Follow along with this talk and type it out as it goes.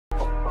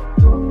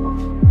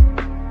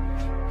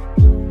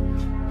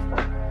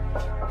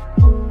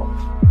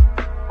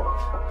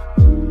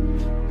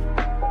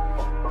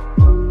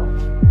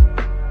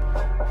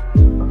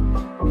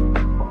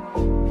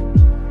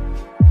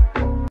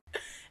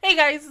Hey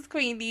guys, it's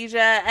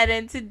Queendija, and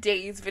in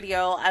today's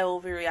video, I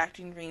will be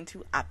reacting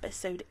to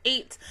episode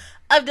 8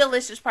 of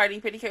Delicious Party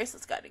Precure. So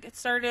let's go to get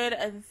started.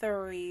 And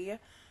 3,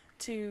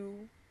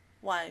 2,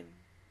 1,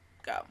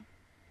 go.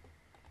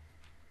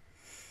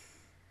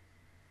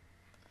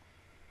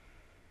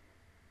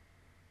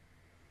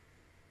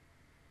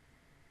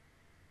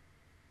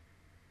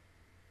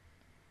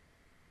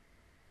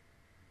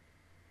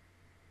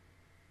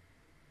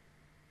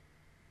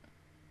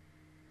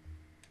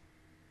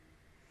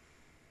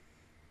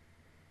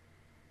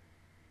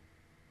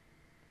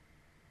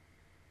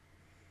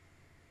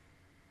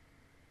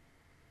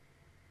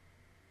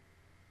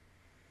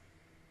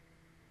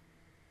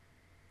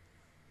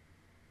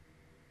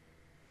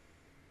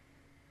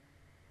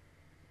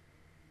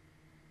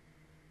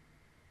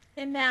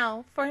 And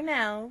now, for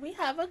now, we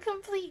have a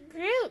complete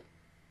group.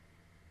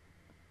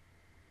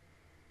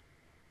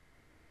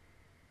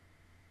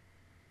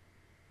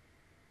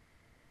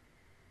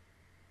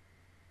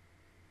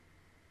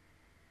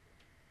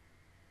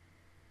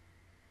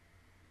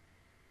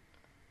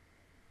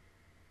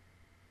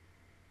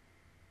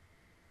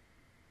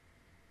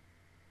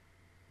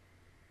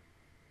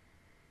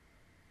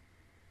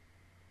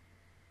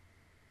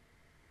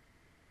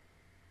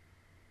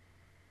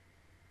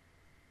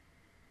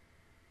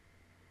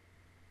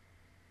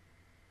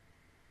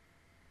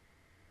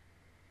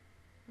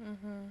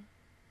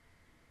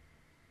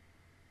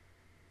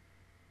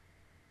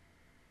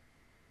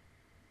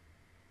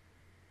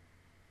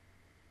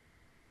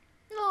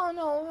 No,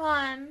 no,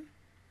 run.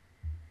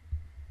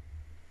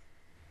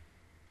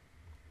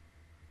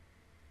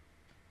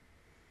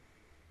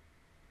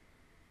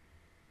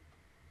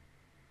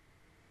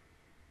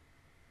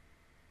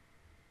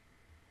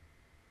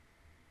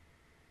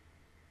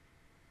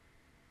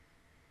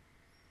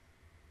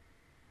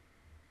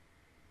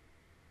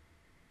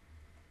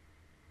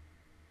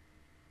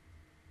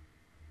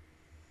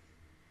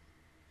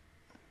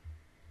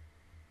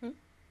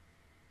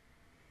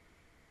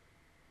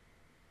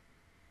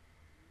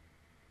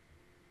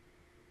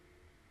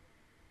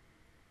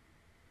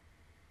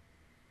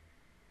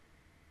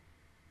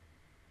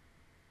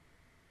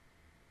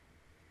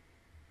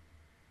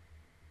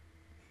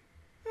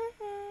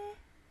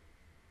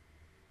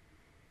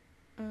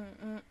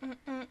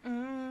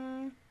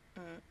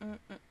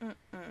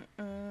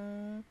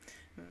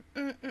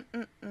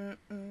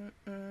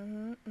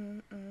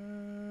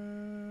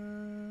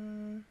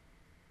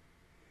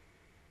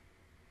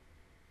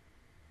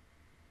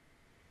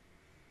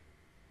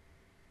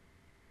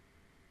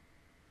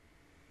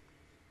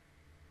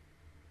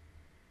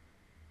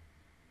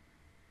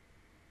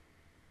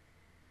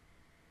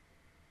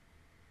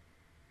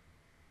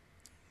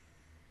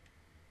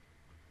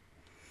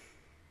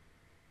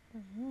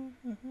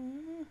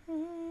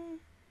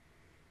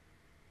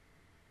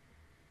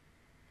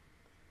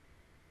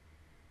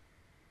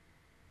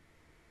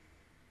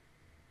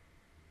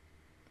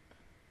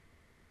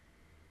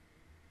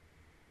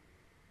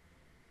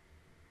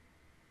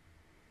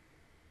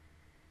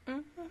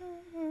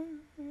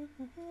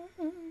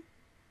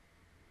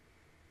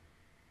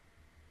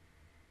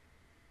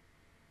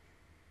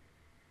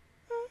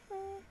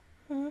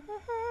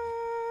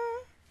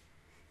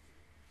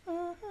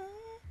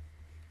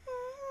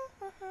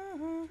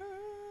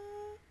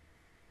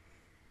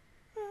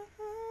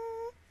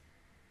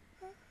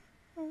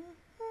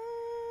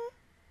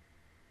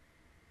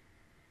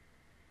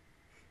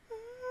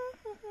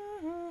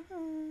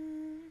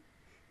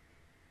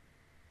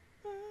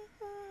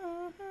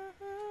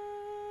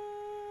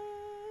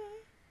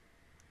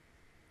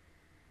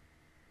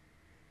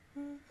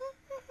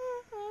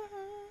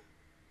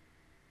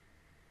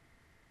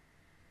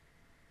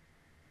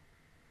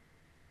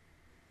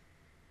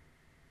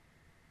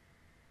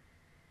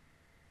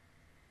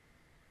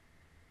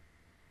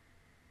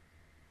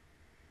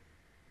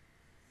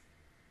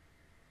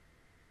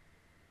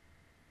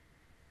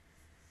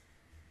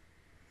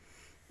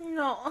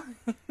 No.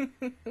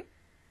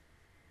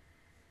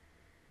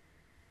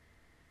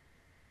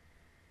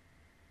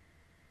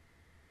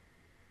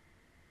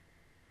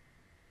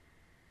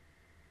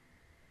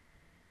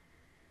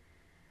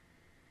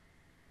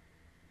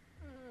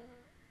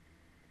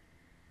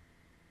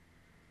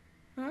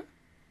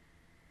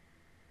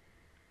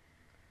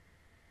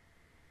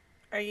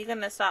 Are you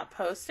gonna stop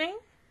posting?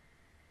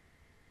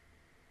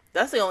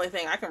 That's the only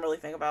thing I can really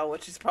think about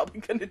what she's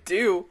probably gonna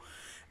do.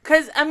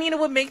 Because, I mean, it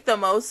would make the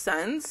most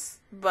sense,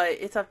 but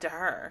it's up to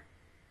her.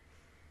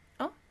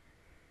 Oh.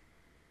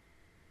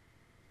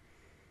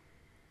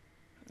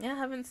 Yeah, I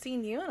haven't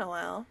seen you in a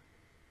while.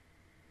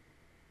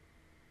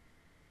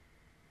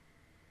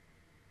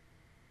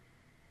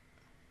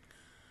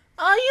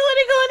 Oh, you want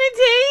to go on a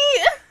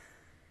date?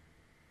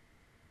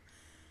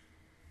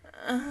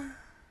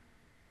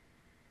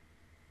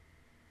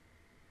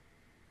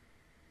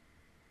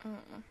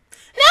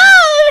 No!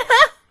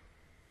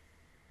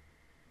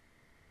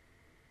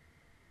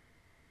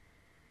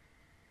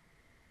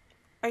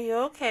 Are you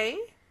okay?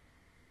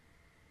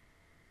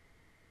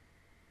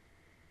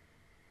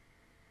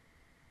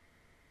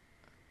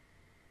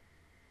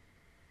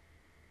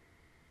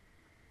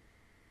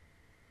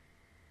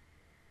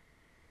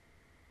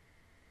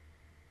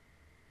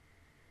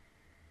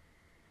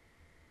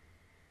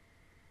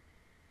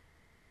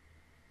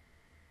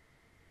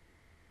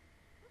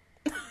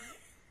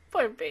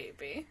 Poor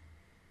baby.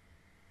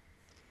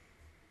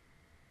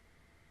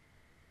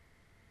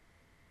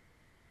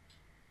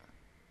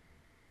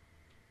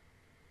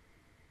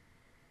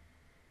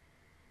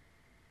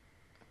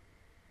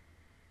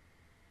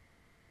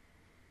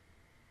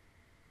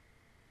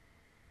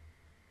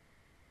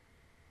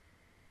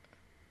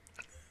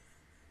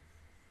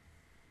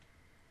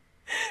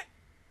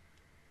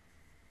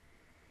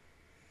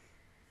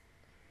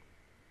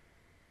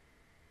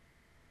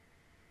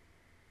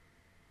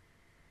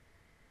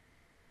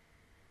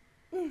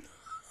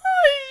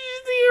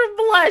 Your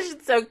blush,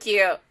 it's so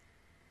cute.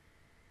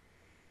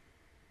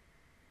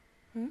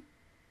 Hmm?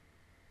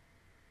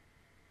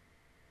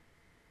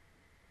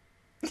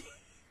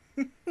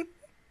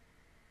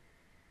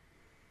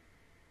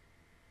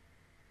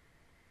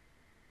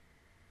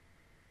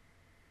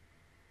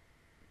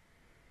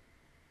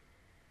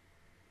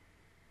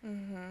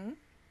 Mm-hmm.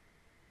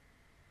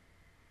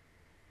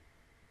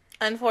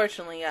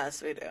 Unfortunately,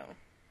 yes, we do.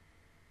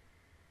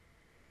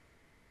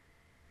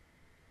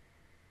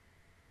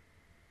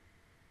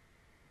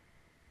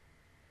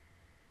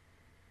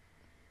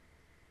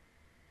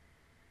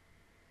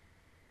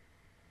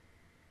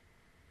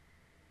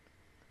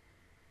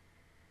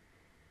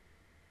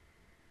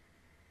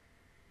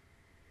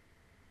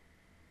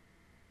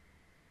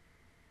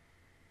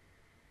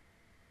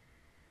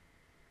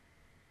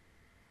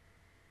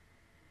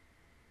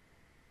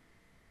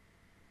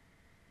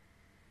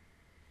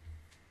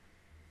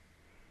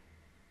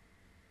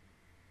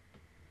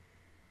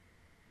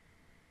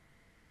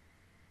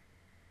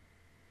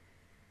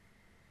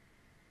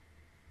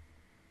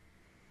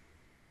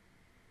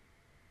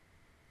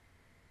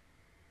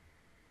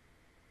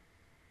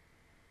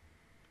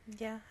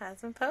 Yeah,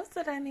 hasn't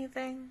posted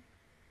anything.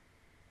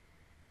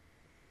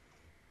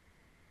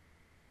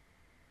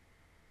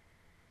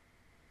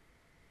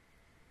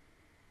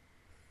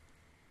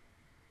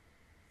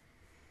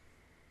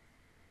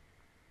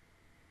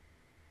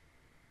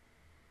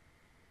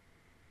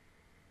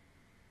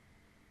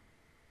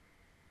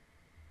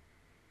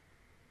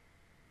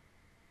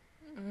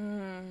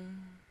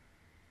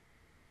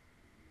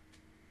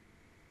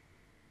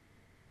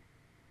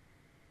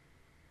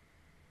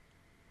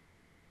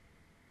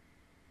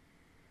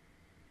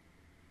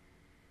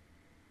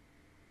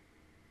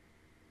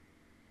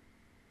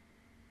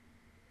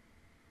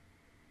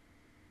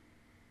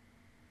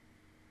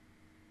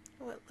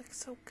 Oh, it looks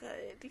so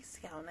good. Do you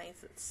see how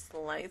nice it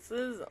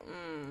slices?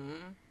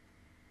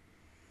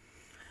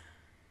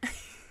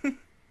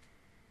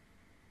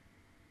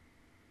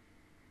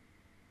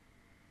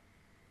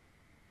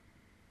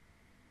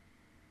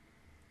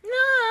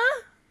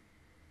 Nah.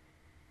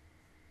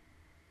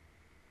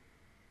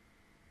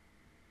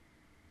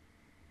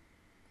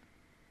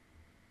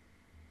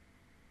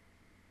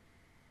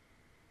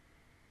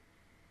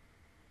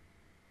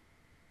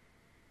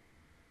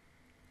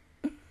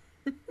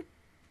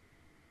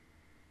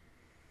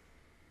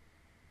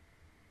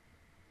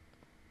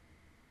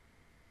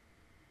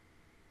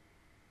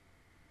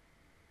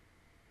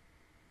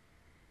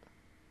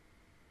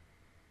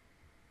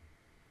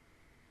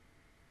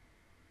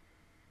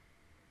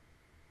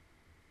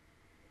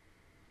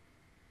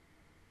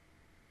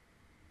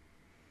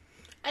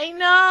 I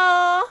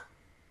know.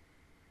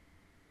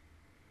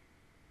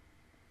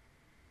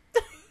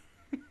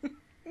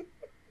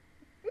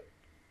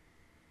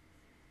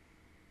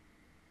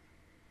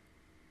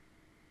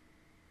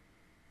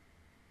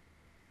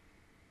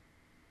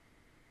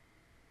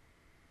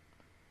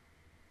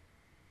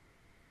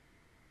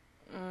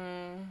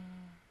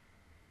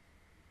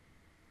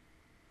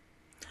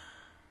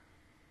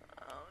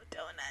 Oh,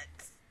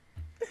 donuts.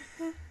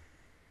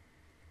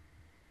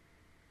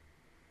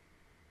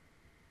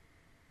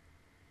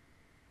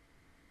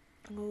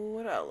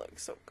 Ooh, that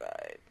looks so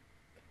good.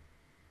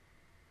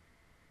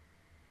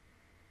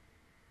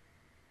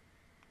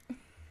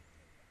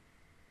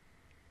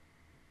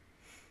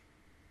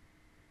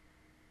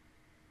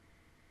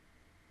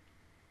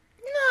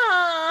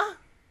 Nah.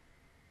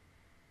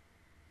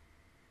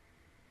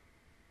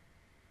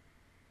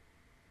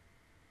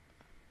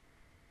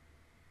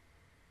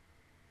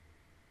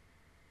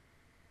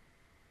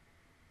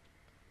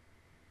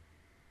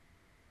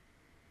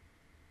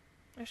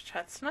 There's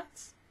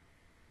chestnuts.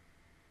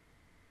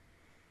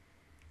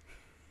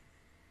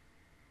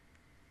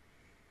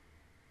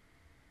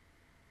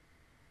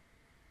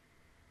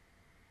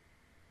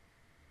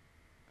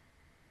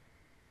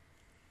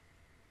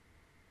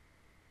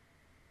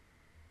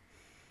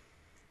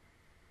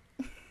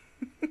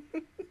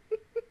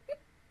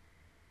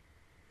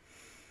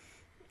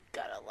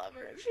 Gotta love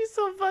her. She's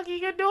so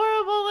fucking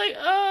adorable. Like,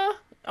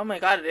 oh my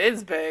god, it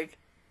is big.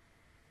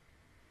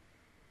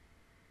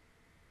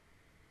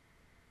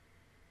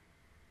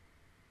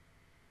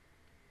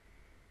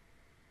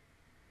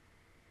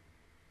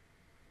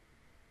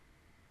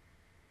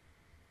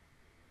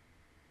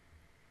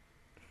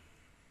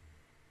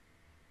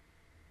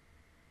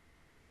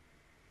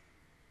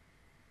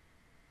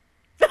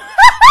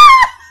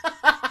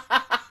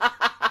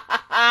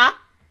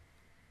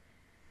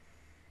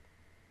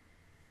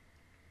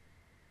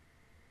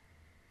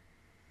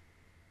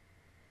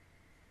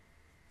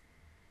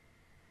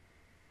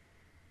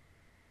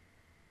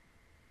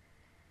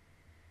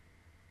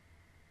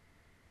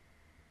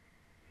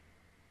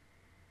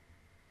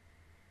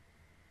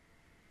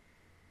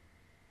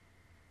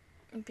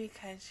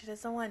 Because she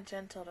doesn't want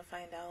Gentle to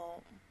find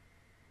out.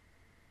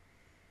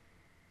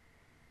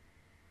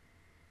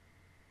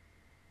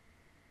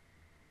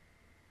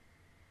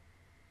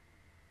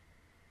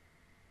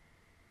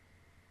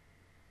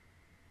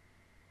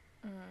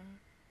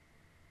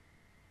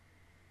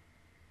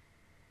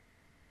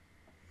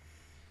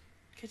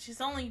 Because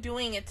she's only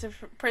doing it to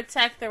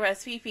protect the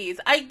SPPs.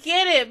 I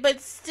get it,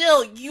 but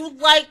still, you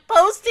like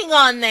posting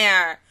on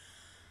there.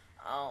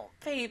 Oh,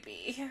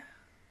 baby.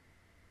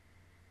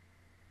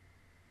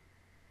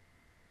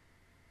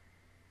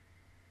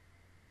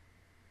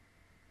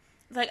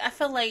 Like, I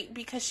feel like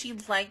because she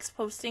likes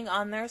posting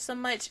on there so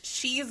much,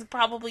 she's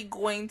probably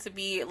going to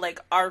be, like,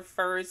 our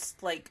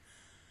first, like,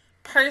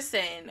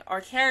 person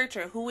or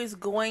character who is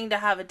going to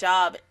have a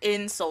job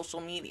in social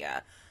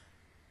media.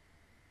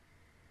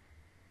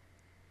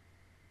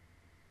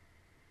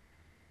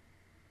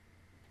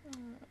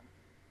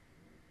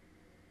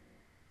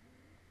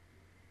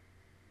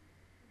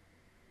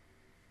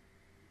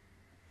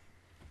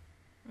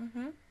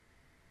 Mm-hmm.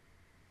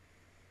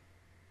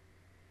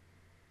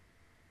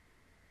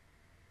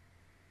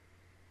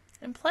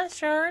 And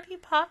plus, you're already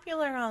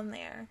popular on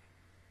there.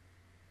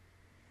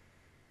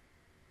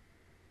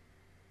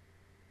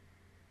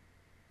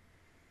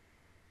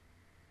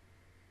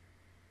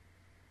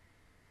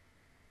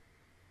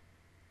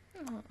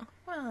 Oh,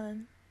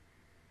 run.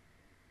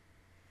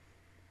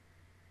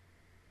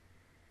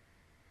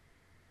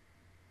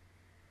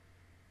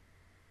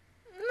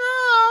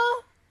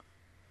 No.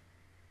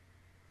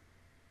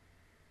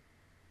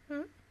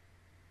 Hmm?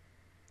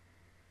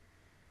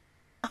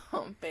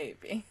 Oh,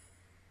 baby.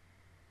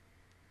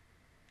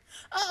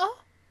 Uh-oh.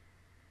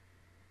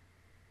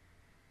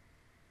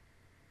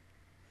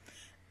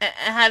 And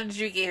how did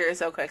you get here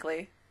so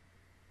quickly?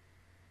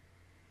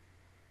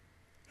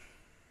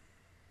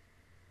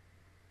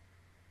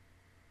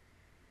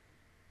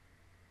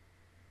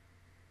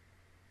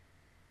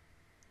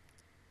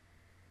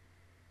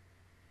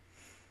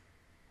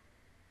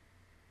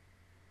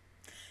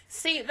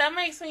 See, that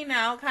makes me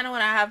now kind of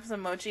want to have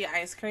some mochi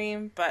ice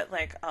cream, but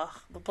like,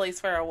 ugh, the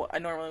place where I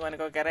normally want to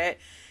go get it,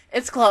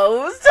 it's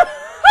closed.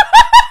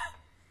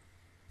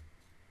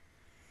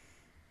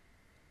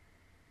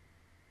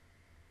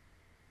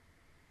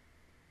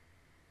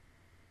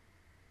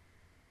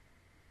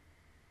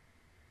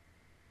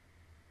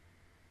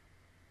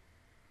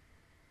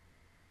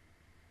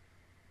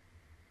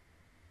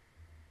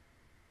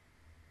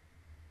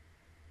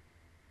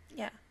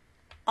 Yeah.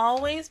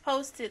 Always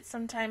post it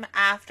sometime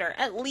after,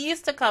 at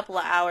least a couple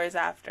of hours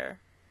after.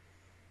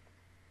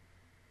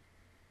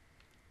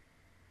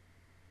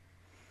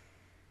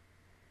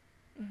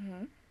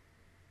 Mm-hmm.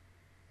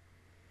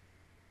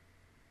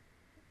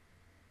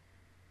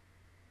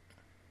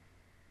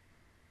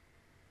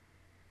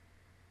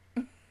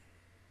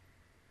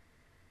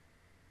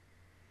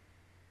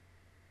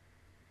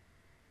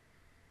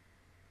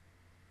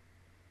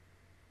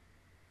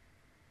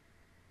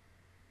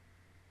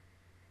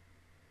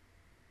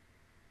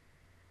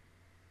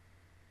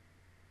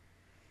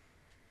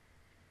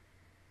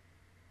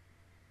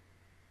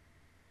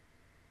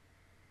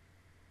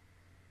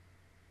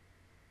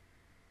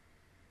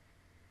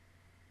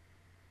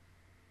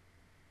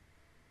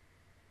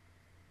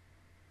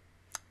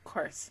 Of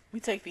course, we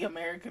take the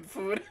American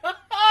food.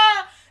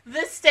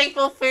 The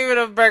staple food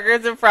of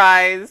burgers and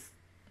fries.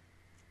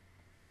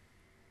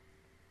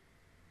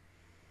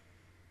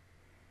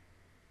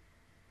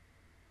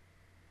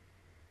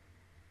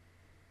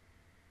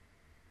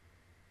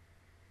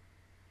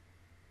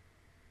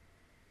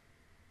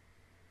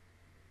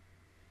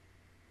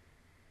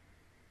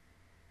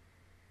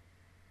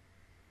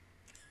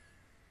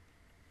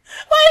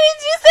 Why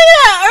didn't you say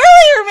that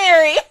earlier,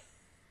 Mary?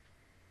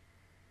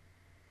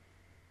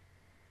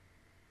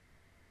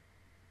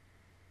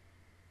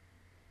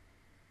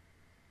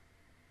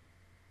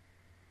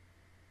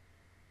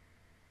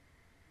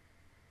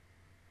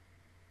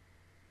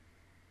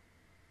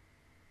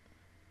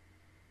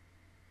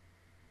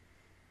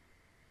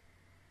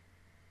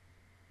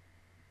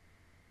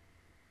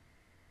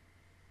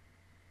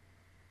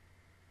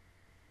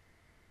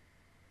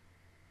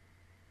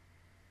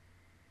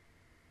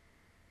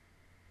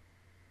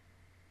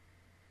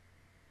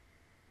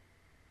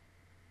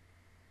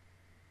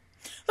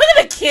 Look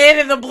at the kid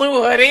in the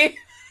blue hoodie.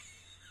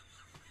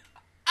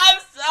 I'm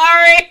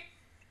sorry.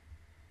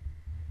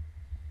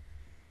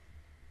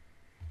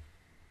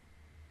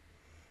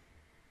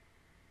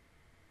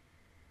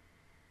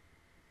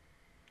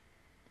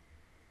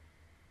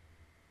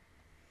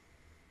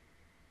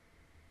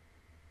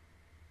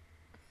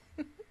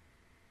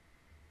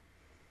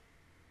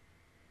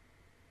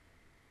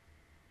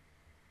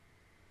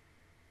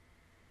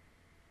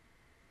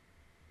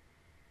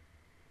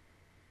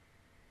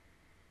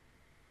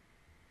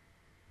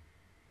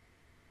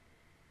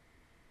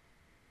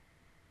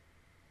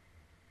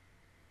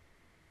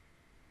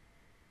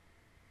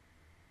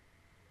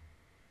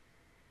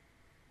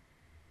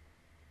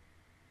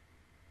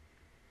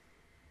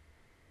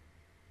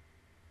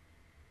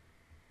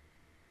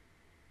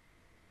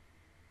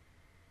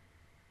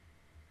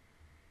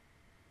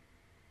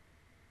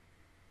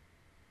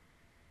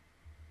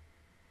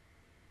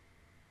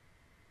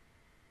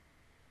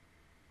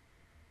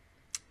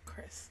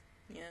 Chris.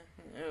 Yeah,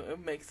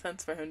 it makes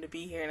sense for him to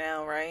be here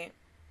now, right?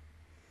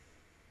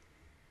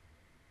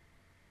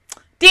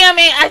 Damn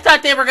it, I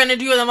thought they were going to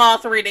do them all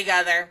three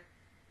together.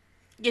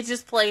 You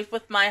just played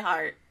with my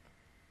heart.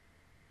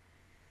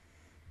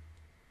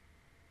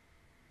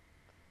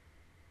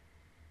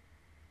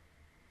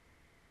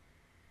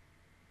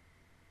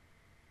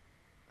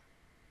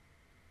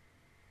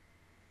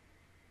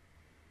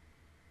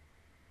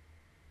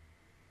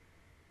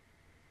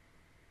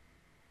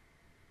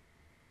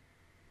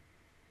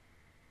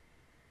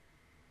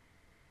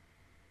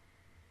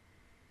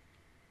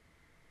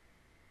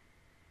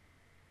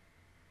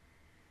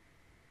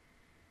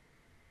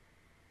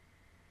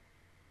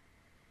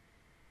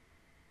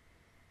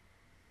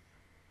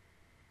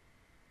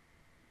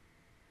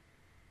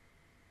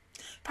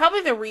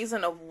 Probably the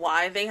reason of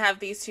why they have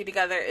these two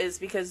together is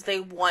because they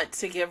want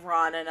to give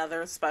Ron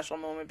another special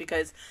moment,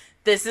 because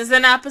this is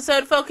an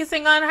episode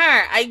focusing on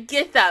her. I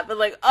get that, but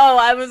like, oh,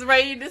 I was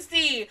ready to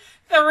see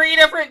 3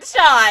 different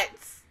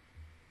shots.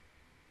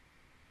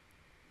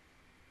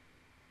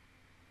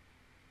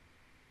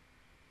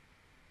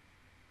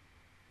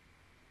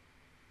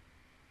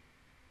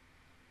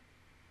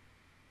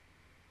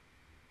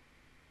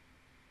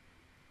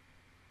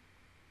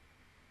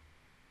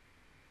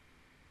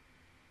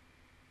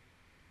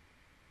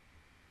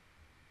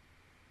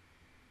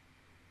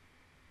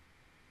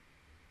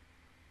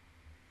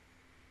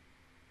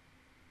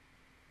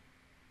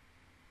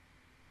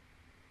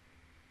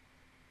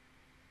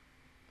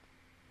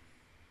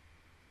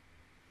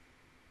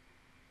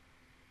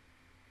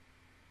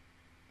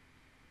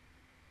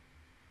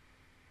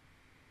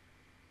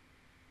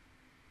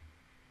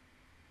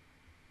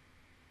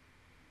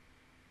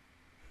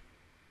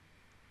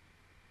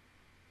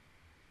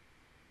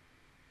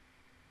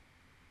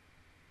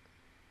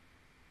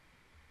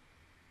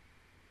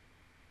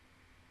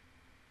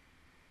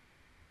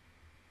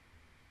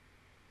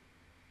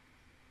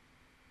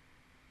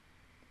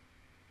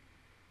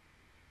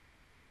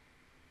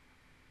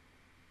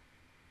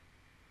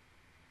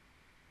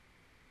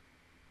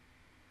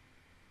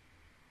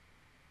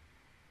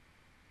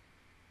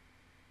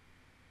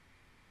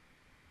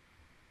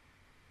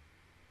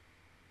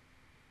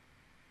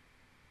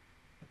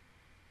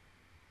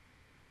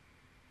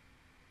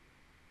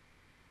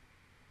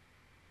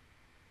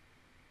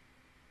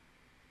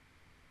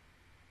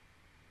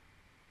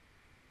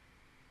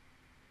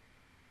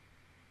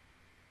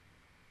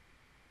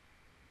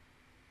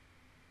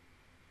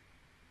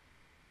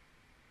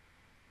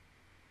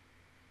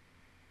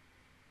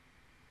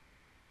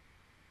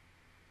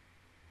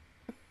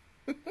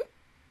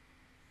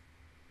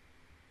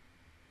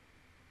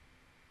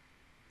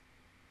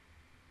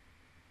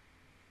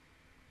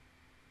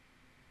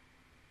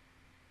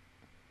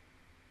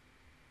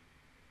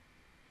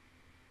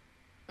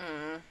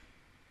 Mm.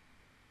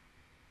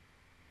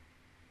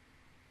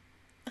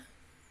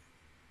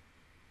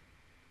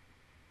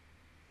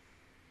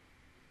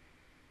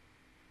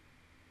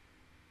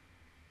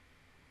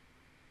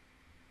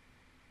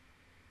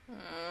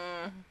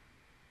 Mm.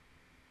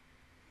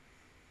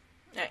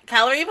 Alright,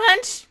 calorie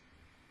punch?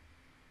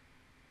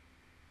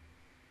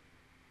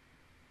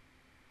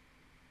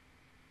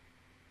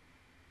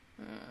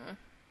 Mm.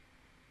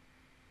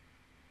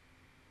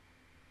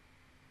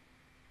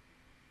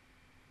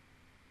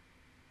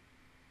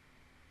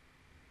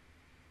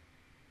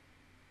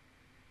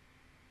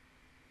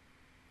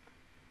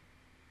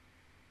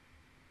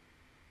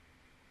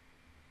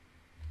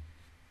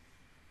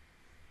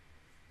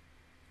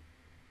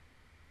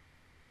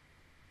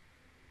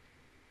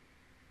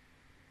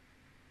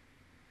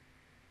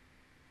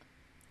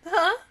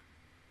 Huh?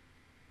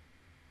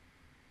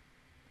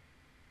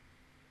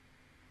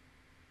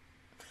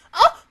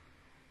 Oh!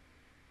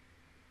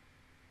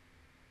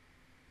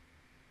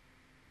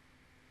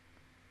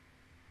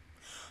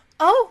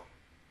 Oh!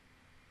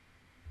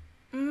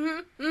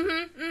 Mm-hmm,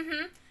 mm-hmm,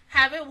 mm-hmm.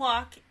 Have it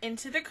walk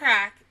into the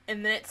crack,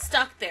 and then it's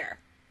stuck there.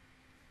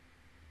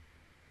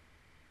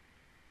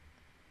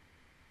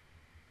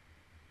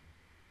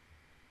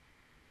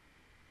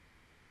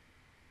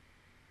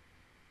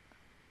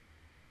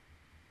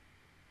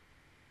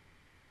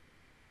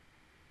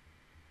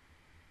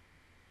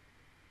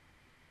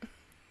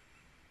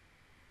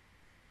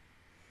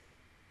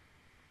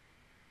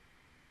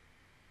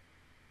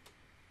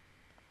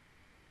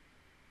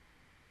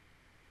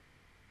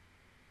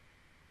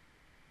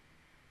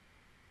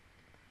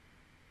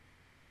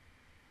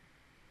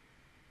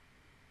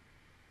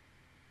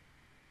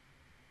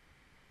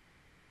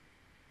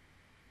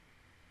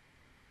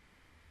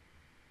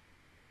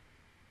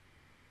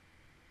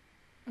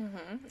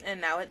 Mm-hmm.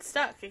 And now it's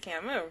stuck. It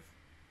can't move.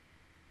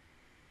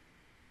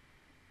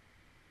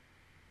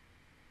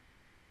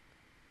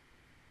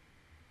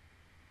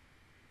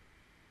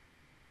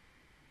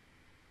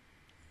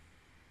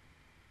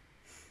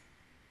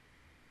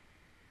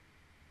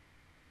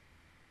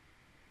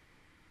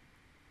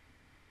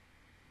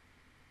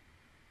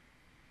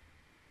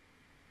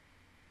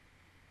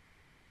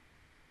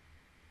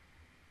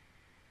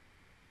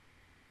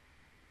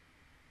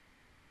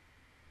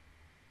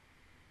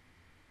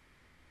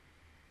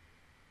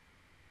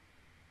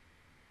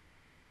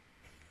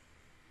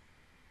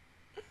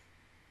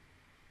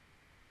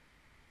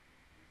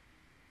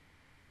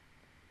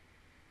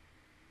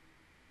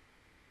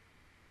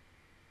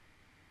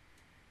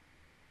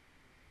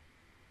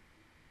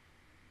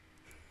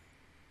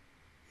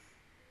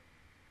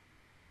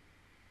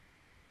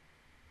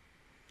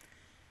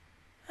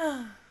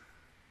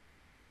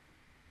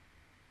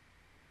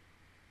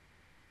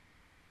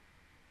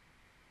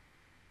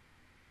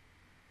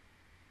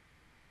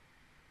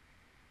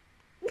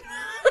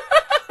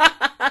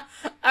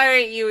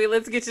 Alright, Yui,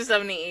 let's get you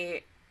something to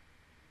eat.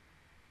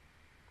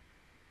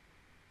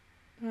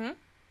 Hmm?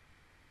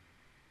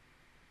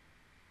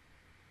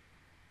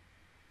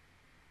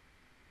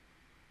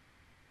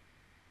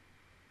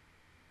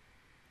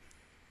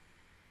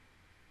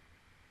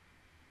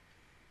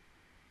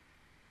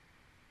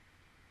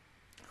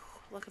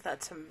 Look at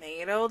that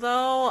tomato,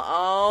 though.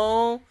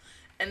 Oh.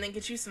 And then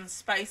get you some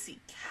spicy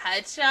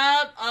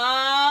ketchup.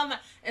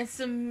 And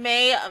some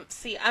mayo.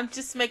 See, I'm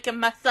just making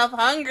myself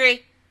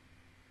hungry.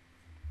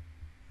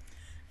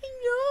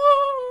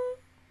 I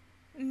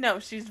know. No,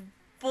 she's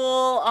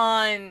full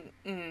on.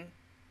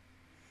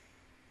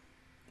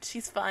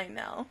 She's fine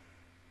now.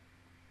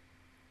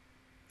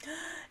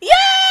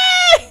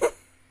 Yay!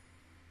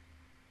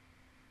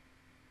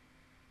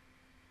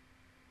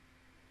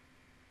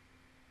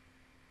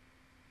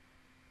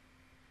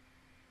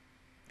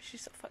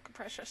 She's so fucking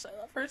precious. I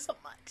love her so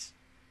much.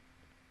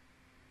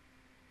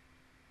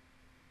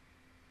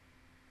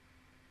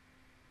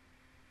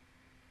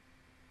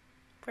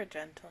 Poor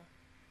Gentle.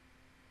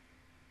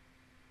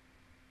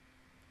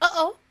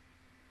 Uh-oh.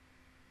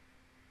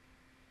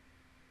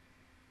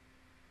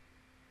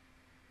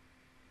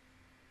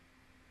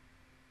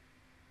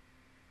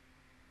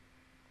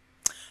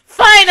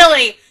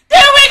 Finally!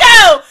 There we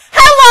go!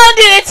 How long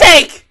did it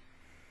take?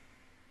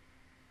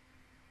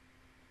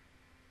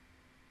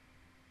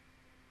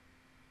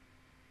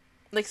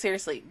 Like,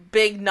 seriously,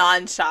 big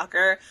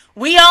non-shocker.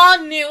 We all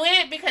knew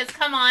it because,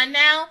 come on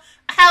now.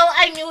 Hell,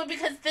 I knew it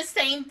because the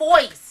same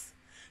voice.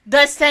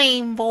 The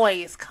same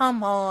voice.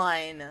 Come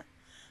on.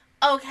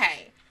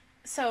 Okay.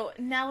 So,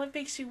 now it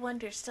makes you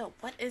wonder still,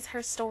 what is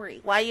her story?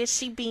 Why is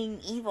she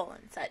being evil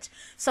and such?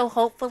 So,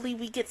 hopefully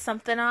we get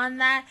something on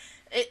that.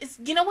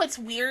 You know what's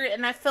weird?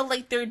 And I feel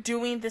like they're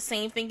doing the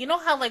same thing. You know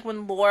how, like,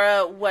 when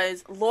Laura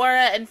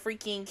and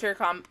freaking Cure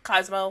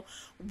Cosmo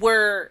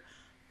were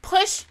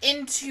pushed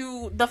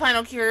into the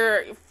Final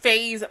Cure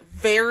phase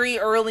very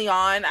early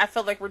on. I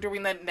feel like we're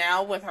doing that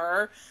now with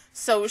her.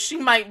 So she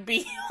might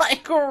be,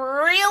 like,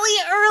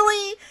 really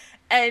early.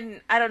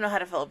 And I don't know how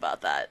to feel about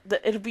that.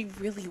 It'd be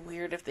really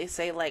weird if they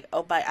say, like,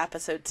 oh, by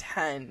episode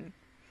 10,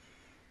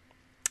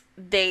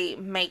 they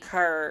make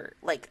her,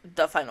 like,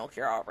 the Final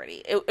Cure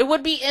already. It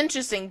would be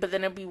interesting, but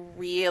then it'd be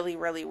really,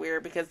 really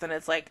weird because then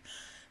it's like,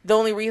 the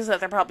only reason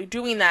that they're probably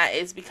doing that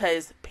is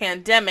because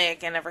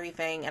pandemic and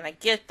everything, and I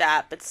get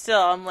that, but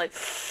still, I'm like,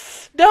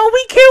 no,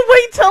 we can't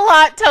wait till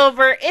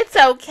October. It's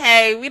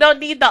okay. We don't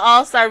need the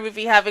All-Star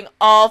movie having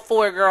all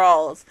 4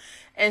 girls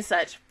and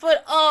such.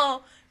 But,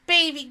 oh,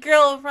 baby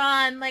girl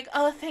Ron, like,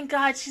 oh, thank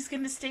God she's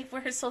going to stay for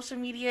her social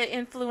media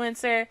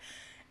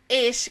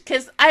influencer-ish,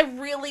 because I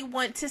really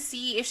want to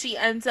see if she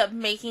ends up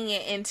making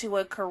it into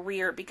a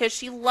career, because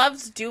she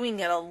loves doing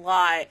it a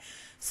lot.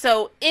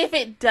 So, if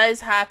it does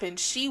happen,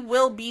 she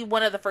will be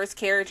one of the first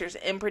characters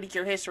in Pretty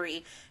Cure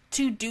history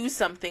to do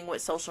something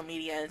with social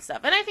media and stuff.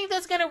 And I think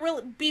that's going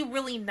to be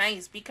really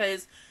nice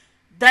because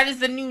that is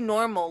the new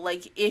normal.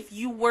 Like, if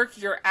you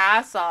work your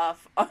ass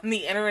off on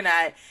the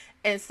internet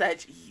and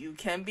such, you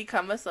can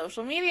become a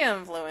social media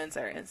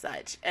influencer and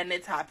such. And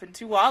it's happened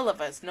to all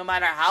of us. No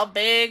matter how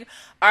big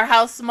or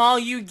how small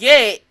you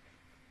get,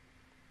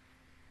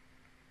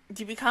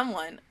 you become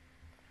one.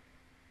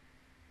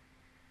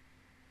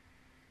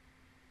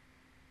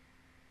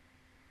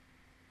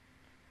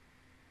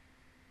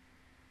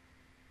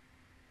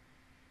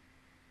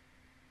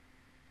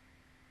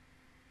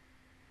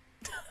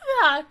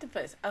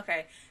 Octopus.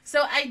 Okay.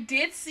 So I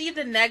did see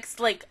the next,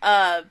 like,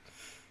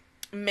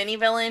 mini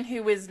villain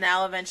who is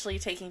now eventually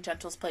taking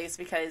Gentle's place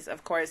because,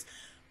 of course,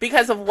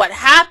 because of what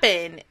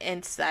happened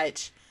and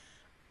such,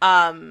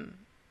 in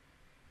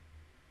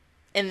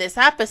this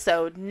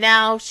episode.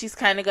 Now she's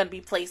kind of going to be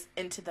placed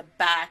into the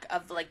back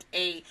of, like,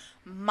 a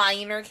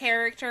minor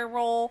character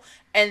role,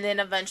 and then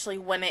eventually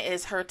when it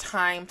is her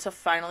time to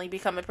finally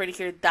become a Pretty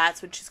Cure,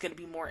 that's when she's going to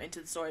be more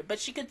into the story. But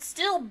she could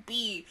still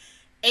be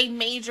a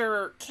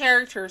major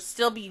character,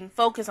 still being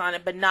focused on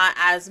it, but not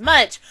as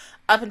much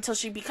up until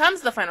she becomes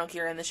the Final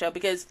Cure in the show,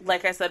 because,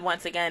 like I said,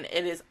 once again,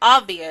 it is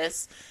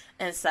obvious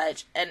and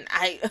such, and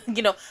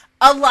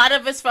a lot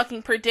of us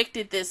fucking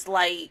predicted this,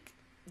 like,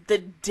 the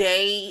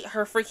day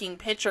her freaking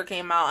picture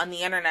came out on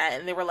the internet,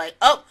 and they were like,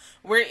 oh,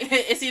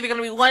 it's either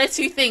gonna be one of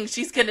two things.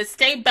 She's gonna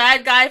stay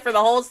bad guy for the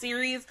whole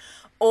series,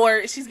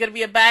 or she's gonna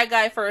be a bad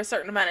guy for a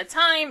certain amount of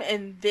time,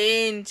 and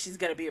then she's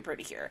gonna be a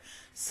Pretty Cure.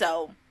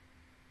 So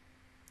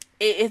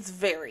it's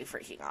very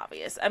freaking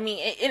obvious. I mean,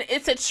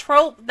 it's a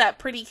trope that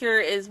Pretty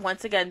Cure is,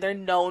 once again, they're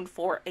known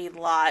for a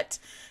lot.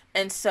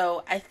 And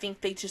so I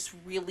think they just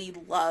really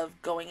love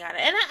going at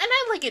it. And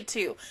I like it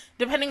too,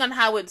 depending on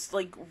how it's,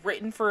 like,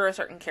 written for a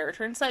certain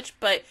character and such.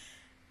 But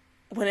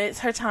when it's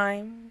her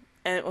time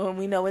and when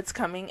we know it's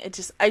coming,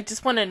 I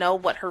just want to know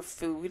what her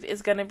food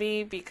is going to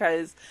be,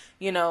 because,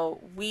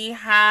 we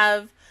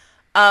have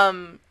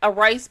a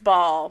rice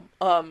ball,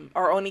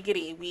 or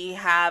onigiri. We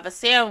have a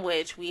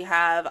sandwich. We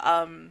have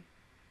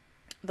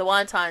the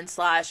wonton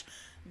slash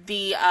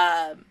the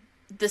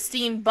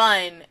steamed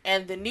bun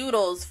and the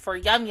noodles for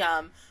yum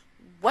yum.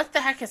 What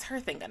the heck is her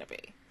thing gonna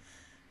be?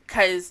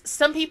 Because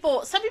some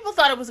people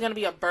thought it was gonna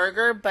be a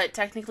burger, but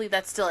technically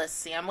that's still a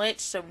sandwich,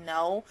 so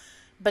no.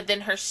 But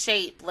then her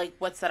shape, like,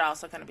 what's that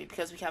also gonna be?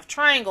 Because we have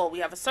triangle, we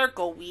have a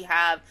circle, we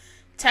have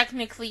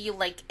technically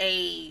like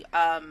a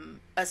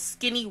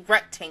skinny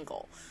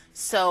rectangle.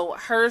 So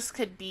hers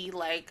could be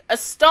like a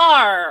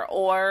star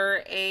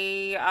or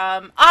a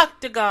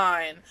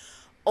octagon,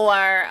 or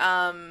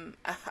I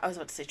was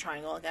about to say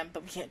triangle again,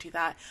 but we can't do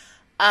that.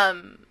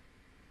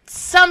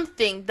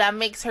 Something that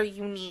makes her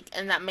unique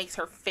and that makes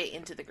her fit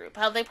into the group.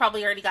 How they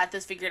probably already got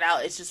this figured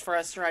out. It's just for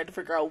us trying to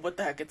figure out what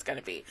the heck it's going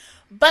to be.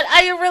 But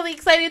I am really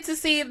excited to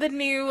see the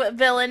new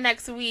villain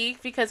next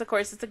week because, of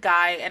course, it's a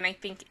guy. And I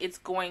think it's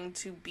going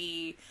to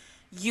be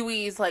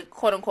Yui's, like,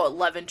 quote-unquote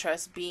love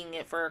interest, being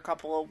it for a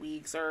couple of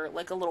weeks or,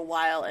 like, a little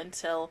while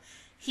until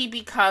he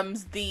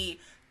becomes the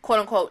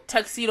quote-unquote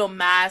tuxedo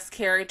mask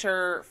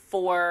character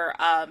for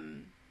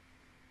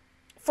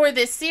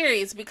this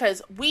series,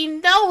 because we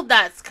know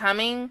that's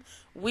coming.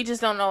 We just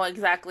don't know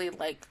exactly,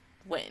 like,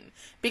 when.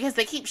 Because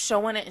they keep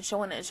showing it and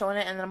showing it and showing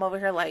it, and then I'm over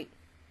here like,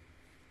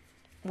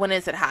 when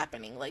is it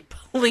happening? Like,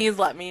 please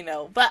let me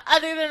know. But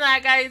other than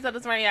that, guys, that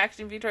is my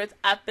reaction view towards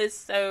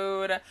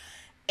episode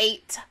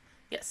 8.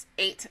 Yes,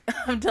 8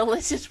 of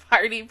Delicious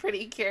Party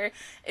Precure.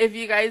 If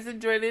you guys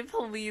enjoyed it,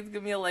 please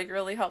give me a like. It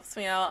really helps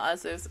me out.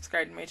 Also,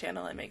 subscribe to my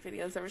channel. I make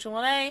videos every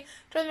single day.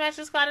 Join the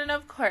Master Squad. And,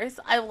 of course,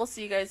 I will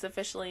see you guys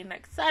officially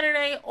next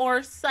Saturday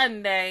or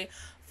Sunday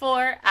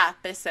for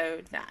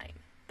episode 9.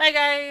 Bye,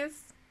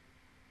 guys.